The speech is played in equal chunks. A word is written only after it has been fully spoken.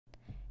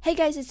Hey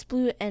guys, it's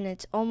Blue and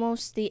it's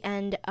almost the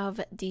end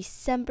of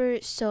December,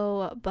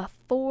 so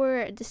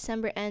before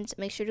December ends,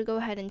 make sure to go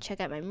ahead and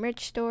check out my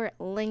merch store,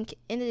 link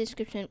in the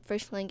description,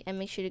 first link, and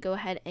make sure to go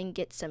ahead and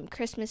get some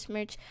Christmas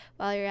merch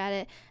while you're at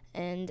it.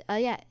 And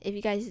yeah, if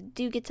you guys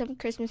do get some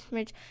Christmas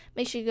merch,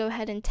 make sure you go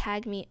ahead and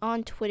tag me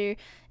on Twitter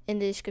in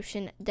the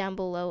description down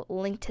below,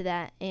 link to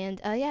that. And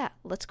yeah,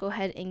 let's go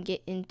ahead and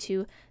get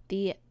into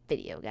the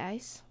video,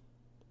 guys.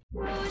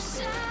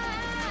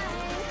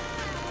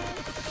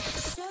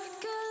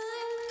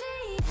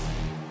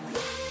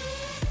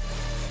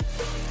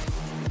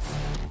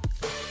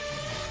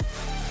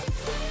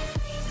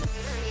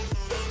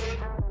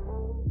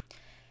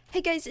 Hey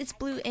guys, it's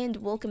Blue and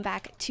welcome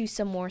back to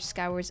some more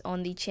Skywars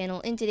on the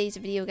channel. In today's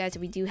video, guys,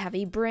 we do have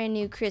a brand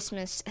new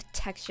Christmas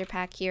texture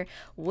pack here,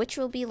 which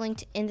will be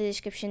linked in the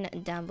description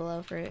down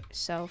below.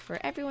 For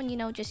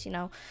everyone, just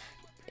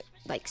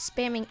like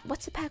spamming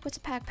what's a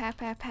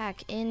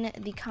pack in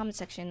the comment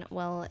section,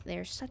 well,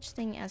 there's such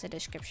thing as a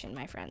description,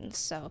 my friends.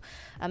 So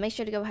make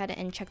sure to go ahead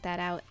and check that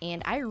out.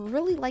 And I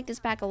really like this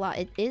pack a lot.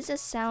 There is a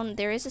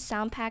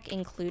sound pack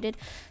included,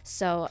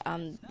 so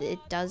it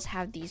does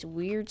have these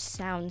weird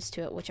sounds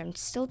to it, which I'm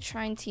still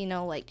trying to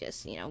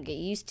get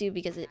used to,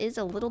 because it is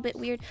a little bit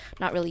weird.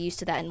 Not really used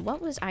to that. And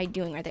what was I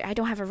doing right there? I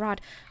don't have a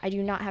rod. I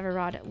do not have a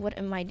rod. What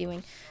am I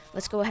doing?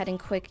 Let's go ahead and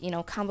quick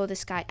combo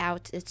this guy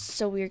out. It's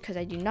so weird because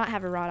I do not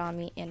have a rod on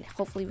me, and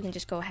hopefully we can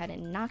just go ahead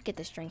and not get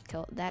the strength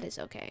kill. That is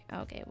okay.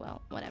 Okay,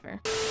 well, whatever.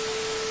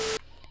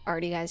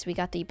 Alrighty guys, we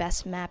got the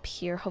best map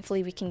here.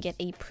 Hopefully we can get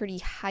a pretty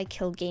high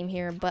kill game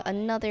here. But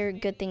another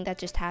good thing that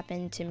just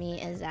happened to me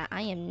is that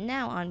I am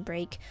now on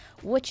break,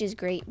 which is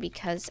great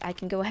because I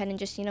can go ahead and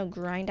just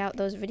grind out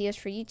those videos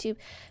for YouTube,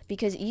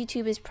 because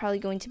YouTube is probably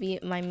going to be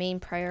my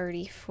main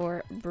priority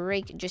for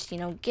break, just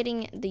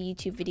getting the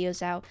YouTube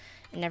videos out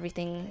and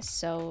everything.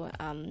 So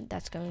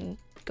that's going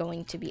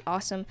to be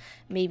awesome.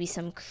 Maybe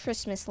some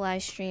Christmas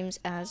live streams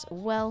as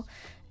well.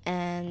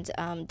 And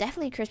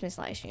definitely Christmas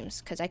live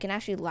streams, because I can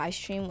actually live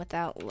stream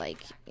without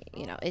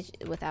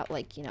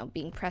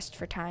being pressed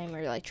for time,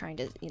 or like trying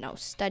to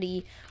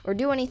study or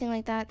do anything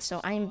like that. So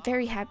I'm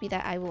very happy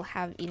that I will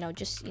have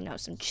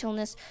some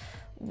chillness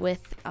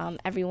with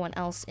everyone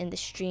else in the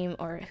stream,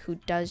 or who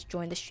does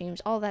join the streams,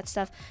 all that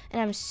stuff,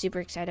 and I'm super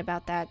excited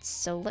about that.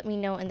 So let me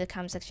know in the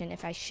comment section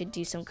if I should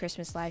do some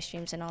Christmas live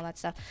streams and all that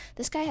stuff.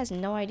 This guy has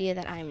no idea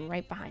that I'm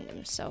right behind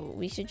him, so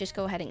we should just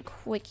go ahead and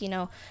quick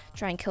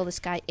try and kill this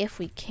guy if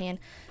we can.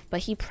 But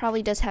he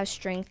probably does have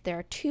strength. There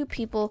are two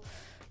people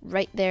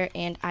right there,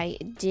 and I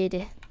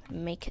did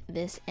make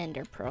this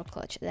ender pearl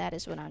clutch. That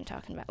is what I'm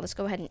talking about. Let's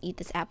go ahead and eat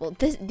this apple.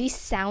 These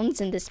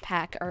sounds in this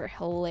pack are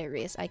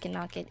hilarious. I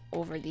cannot get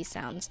over these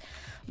sounds.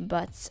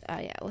 But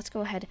yeah, let's go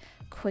ahead,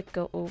 quick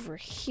go over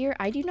here.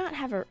 I do not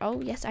have a,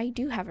 oh yes, I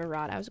do have a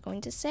rod. I was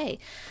going to say,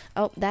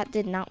 oh, that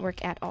did not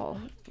work at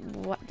all.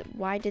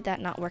 Why did that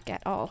not work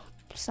at all?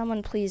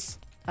 Someone please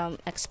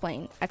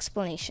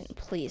explanation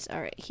please.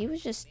 All right, he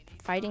was just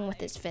fighting with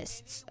his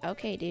fists.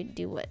 Okay, dude,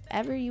 do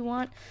whatever you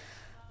want.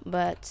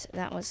 But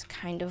that was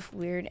kind of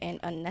weird and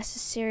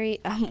unnecessary.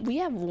 We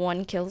have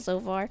 1 kill so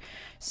far,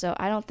 so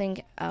I don't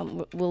think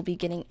we'll be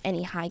getting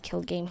any high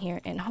kill game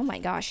here. And oh my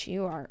gosh,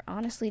 you are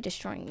honestly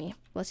destroying me.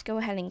 Let's go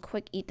ahead and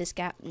quick eat this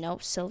gap.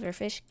 Nope,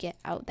 silverfish, get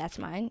out. That's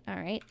mine. All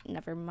right,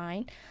 never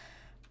mind.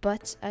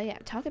 But yeah,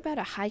 talk about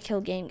a high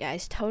kill game,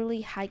 guys. Totally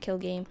high kill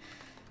game.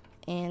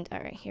 And all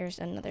right, here's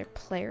another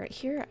player right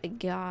here. I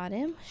got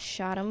him,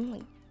 shot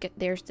him.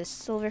 There's the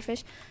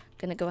silverfish.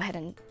 Gonna go ahead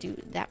and do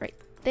that right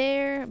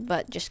there,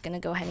 but just gonna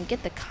go ahead and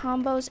get the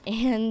combos,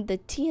 and the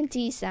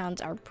TNT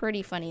sounds are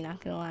pretty funny,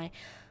 not gonna lie.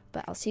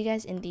 But I'll see you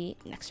guys in the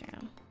next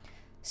round.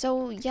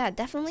 So yeah,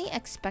 definitely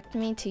expect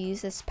me to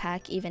use this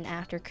pack even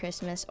after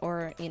Christmas,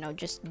 or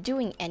just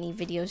doing any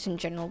videos in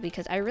general,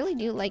 because I really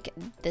do like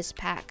this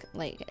pack.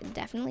 Like,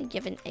 definitely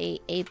give an A+.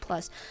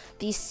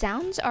 These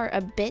sounds are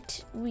a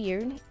bit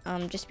weird,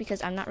 just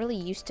because I'm not really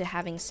used to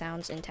having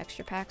sounds in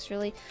texture packs,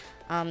 really.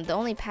 The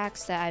only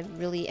packs that I've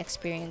really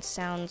experienced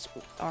sounds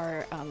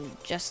are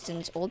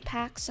Justin's old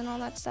packs and all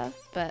that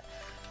stuff. But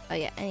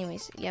yeah,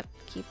 anyways, yep,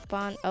 keep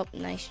on. Oh,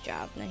 nice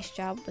job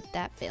with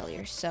that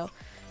failure. So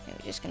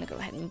we're just gonna go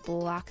ahead and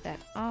block that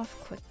off.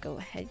 Quick, go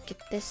ahead,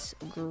 get this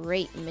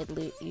great mid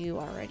loot, you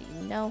already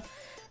know.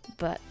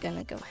 But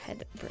gonna go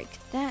ahead, break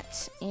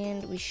that,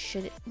 and we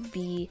should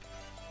be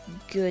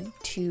good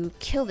to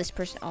kill this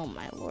person. Oh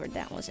my lord,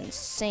 that was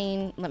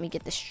insane. Let me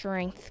get the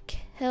strength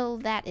kill.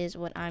 That is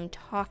what I'm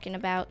talking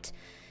about.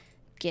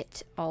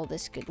 Get all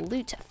this good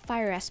loot.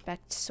 Fire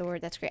aspect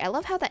sword, that's great. I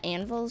love how the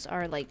anvils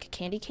are like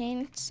candy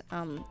canes.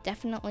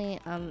 Definitely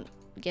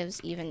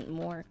gives even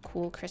more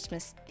cool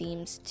Christmas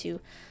themes to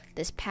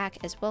this pack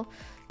as well.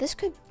 This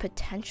could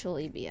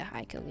potentially be a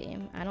high kill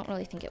game. I don't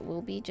really think it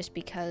will be, just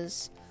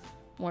because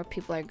more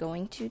people are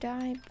going to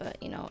die. But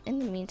in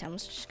the meantime,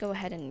 let's just go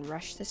ahead and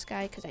rush this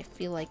guy, because I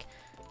feel like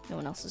no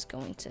one else is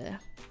going to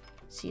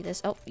see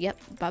this. Oh, yep,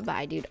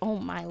 bye-bye, dude. Oh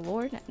my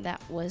lord,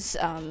 that was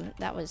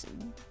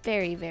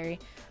very, very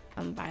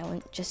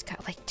violent. Just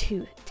got like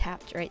 2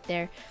 tapped right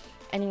there.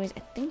 anyways, I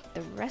think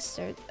the rest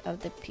of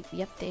the people,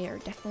 yep, they are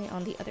definitely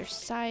on the other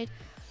side.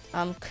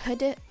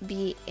 Could it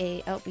be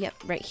a, oh, yep,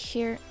 right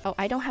here. Oh,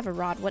 I don't have a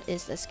rod. What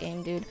is this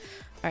game, dude?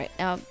 All right,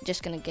 now I'm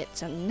just gonna get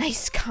some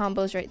nice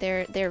combos right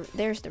there.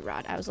 There's the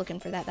rod. I was looking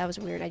for that. That was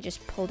weird. I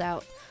just pulled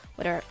out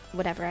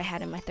whatever I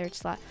had in my third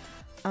slot.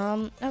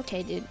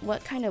 Okay, dude,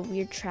 what kind of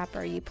weird trap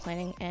are you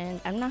planning?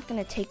 And I'm not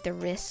gonna take the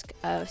risk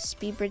of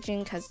speed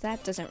bridging because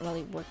that doesn't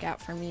really work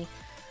out for me.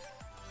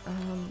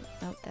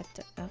 Oh,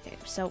 okay,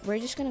 so we're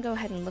just gonna go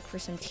ahead and look for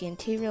some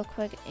TNT real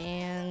quick,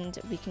 and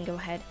we can go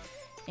ahead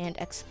and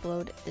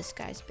explode this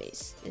guy's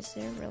base. Is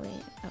there really?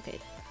 Okay,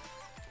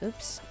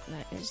 oops,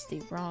 that is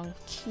the wrong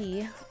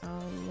key.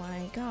 Oh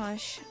my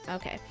gosh.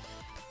 Okay,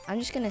 I'm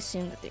just gonna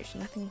assume that there's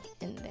nothing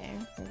in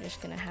there. We're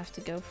just gonna have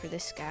to go for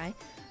this guy.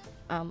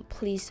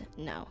 Please,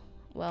 no.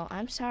 Well,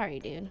 I'm sorry,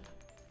 dude.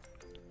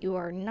 You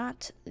are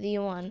not the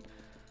one.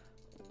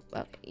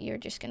 Well, you're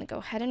just gonna go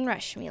ahead and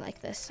rush me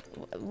like this.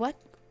 What?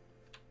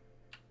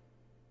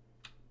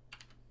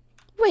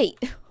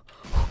 Wait.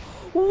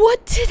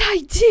 What did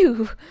I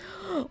do?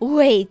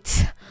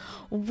 Wait.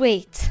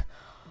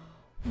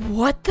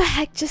 What the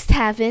heck just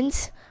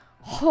happened?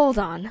 Hold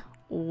on.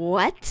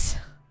 What?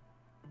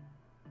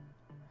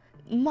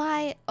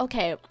 My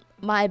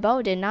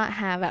bow did not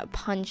have a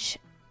punch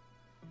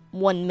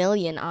 1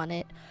 million on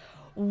it.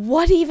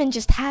 What even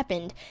just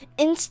happened?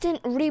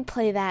 Instant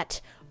replay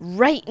that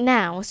right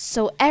now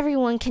so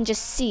everyone can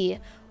just see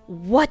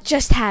what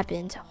just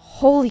happened.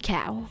 Holy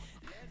cow.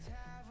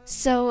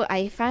 So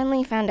I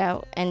finally found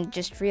out and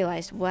just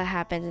realized what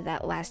happened in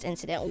that last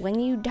incident. When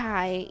you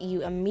die,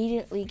 you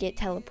immediately get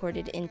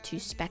teleported into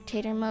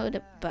spectator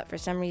mode, but for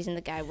some reason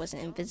the guy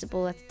wasn't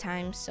invisible at the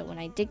time, so when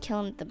I did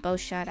kill him, the bow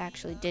shot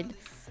actually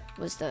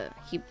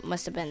he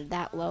must have been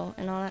that low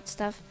and all that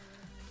stuff.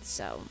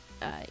 So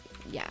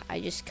yeah,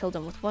 I just killed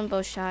him with one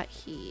bow shot.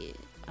 He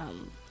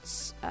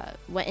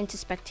went into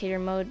spectator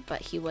mode,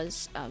 but he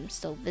was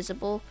still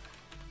visible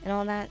and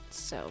all that,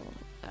 so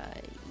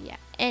yeah.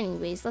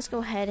 Anyways, let's go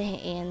ahead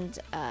and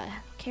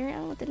carry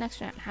on with the next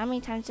round. How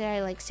many times did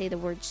I like say the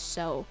word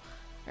so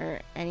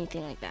or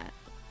anything like that?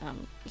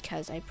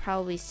 Because I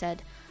probably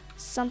said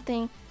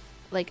something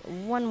like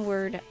one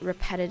word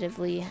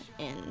repetitively,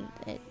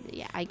 and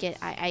yeah,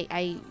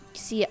 I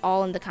see it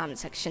all in the comment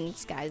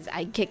sections, guys.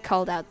 I get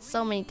called out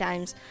so many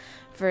times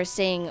for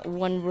saying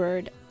one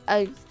word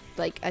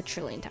like a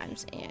trillion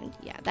times, and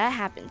yeah, that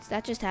happens.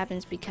 That just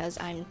happens because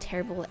I'm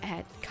terrible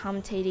at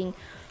commentating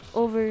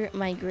over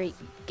my great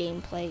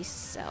gameplay.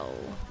 So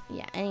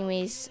yeah,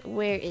 anyways,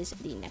 where is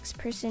the next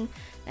person?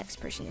 Next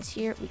person is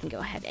here. We can go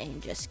ahead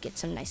and just get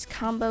some nice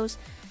combos,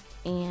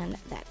 and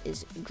that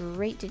is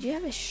great. Did you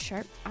have a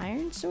sharp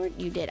iron sword?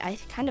 You did. I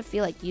kind of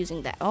feel like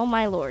using that. Oh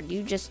my lord,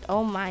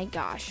 oh my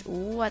gosh,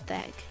 what the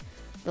heck.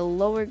 The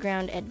lower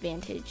ground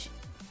advantage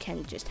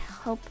can just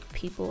help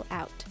people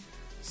out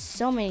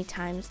so many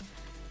times,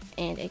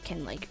 and it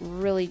can like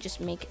really just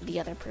make the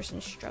other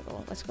person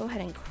struggle. Let's go ahead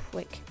and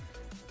quick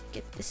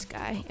get this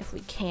guy if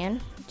we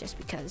can, just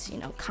because, you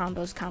know,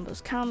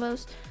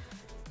 combos.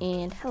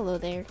 And hello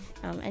there.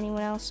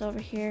 Anyone else over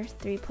here?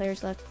 3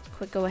 players left.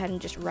 Quick, go ahead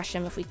and just rush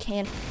him if we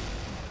can.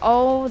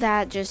 Oh,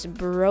 that just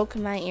broke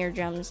my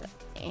eardrums.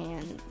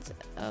 And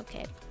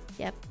okay,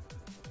 yep,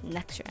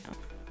 next round.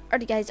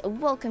 Alrighty guys,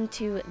 welcome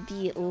to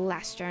the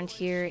last round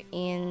here,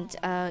 and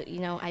you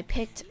know, I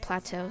picked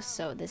Plateau,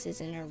 so this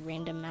isn't a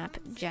random map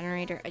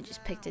generator. I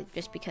just picked it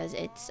just because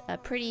it's a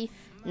pretty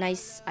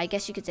nice, I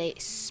guess you could say,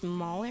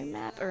 smaller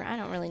map, or I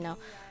don't really know,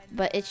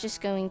 but it's just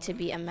going to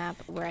be a map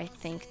where I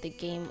think the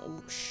game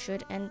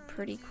should end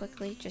pretty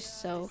quickly,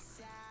 just so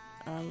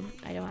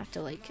I don't have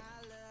to like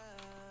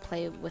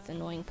play with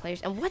annoying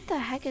players. And what the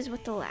heck is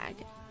with the lag?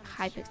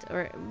 Hypixel,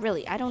 or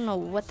really, I don't know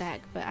what the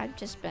heck, but I've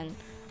just been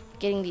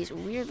getting these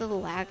weird little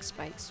lag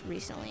spikes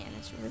recently, and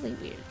it's really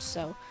weird.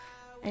 So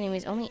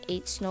anyways, only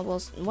 8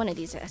 snowballs. One of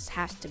these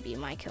has to be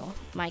my kill.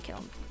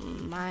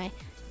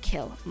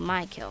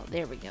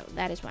 There we go.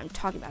 That is what I'm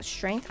talking about.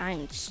 Strength,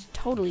 I'm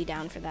totally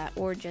down for that,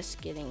 or just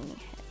getting,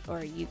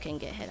 or you can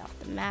get hit off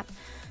the map.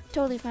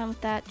 Totally fine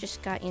with that.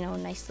 Just got, you know, a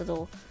nice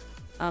little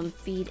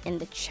feed in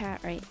the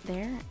chat right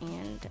there,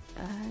 and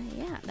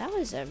yeah, that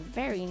was a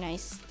very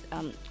nice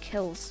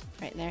kills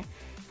right there.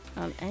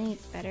 Any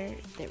better?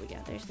 There we go.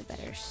 There's the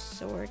better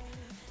sword.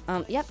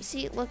 Yep.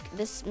 See, look,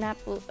 this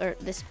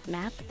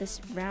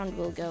round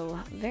will go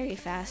very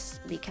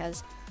fast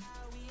because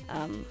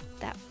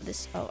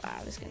oh,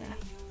 I was gonna.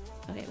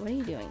 Okay, what are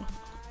you doing?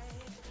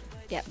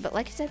 Yeah, but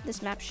like I said,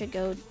 this map should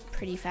go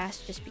pretty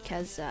fast just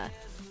because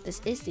this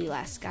is the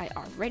last guy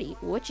already,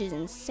 which is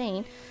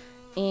insane.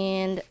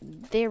 And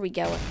there we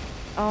go.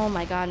 Oh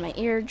my god, my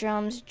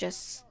eardrums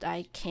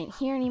I can't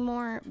hear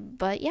anymore.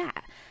 But yeah,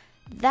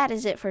 that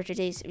is it for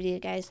today's video,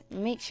 guys.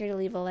 Make sure to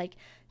leave a like.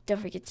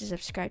 Don't forget to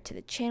subscribe to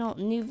the channel.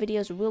 New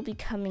videos will be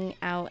coming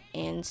out,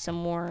 and some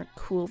more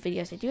cool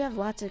videos. I do have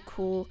lots of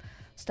cool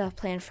stuff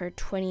planned for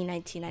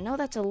 2019. I know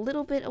that's a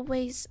little bit a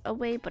ways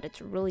away, but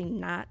it's really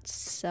not.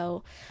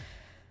 So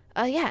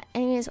Yeah,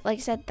 anyways, like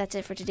I said, that's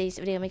it for today's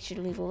video. Make sure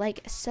to leave a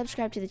like,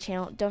 subscribe to the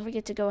channel. Don't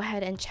forget to go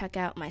ahead and check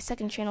out my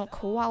second channel,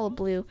 Koala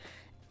Blue.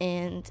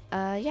 And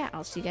yeah,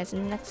 I'll see you guys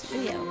in the next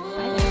video.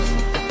 Bye guys.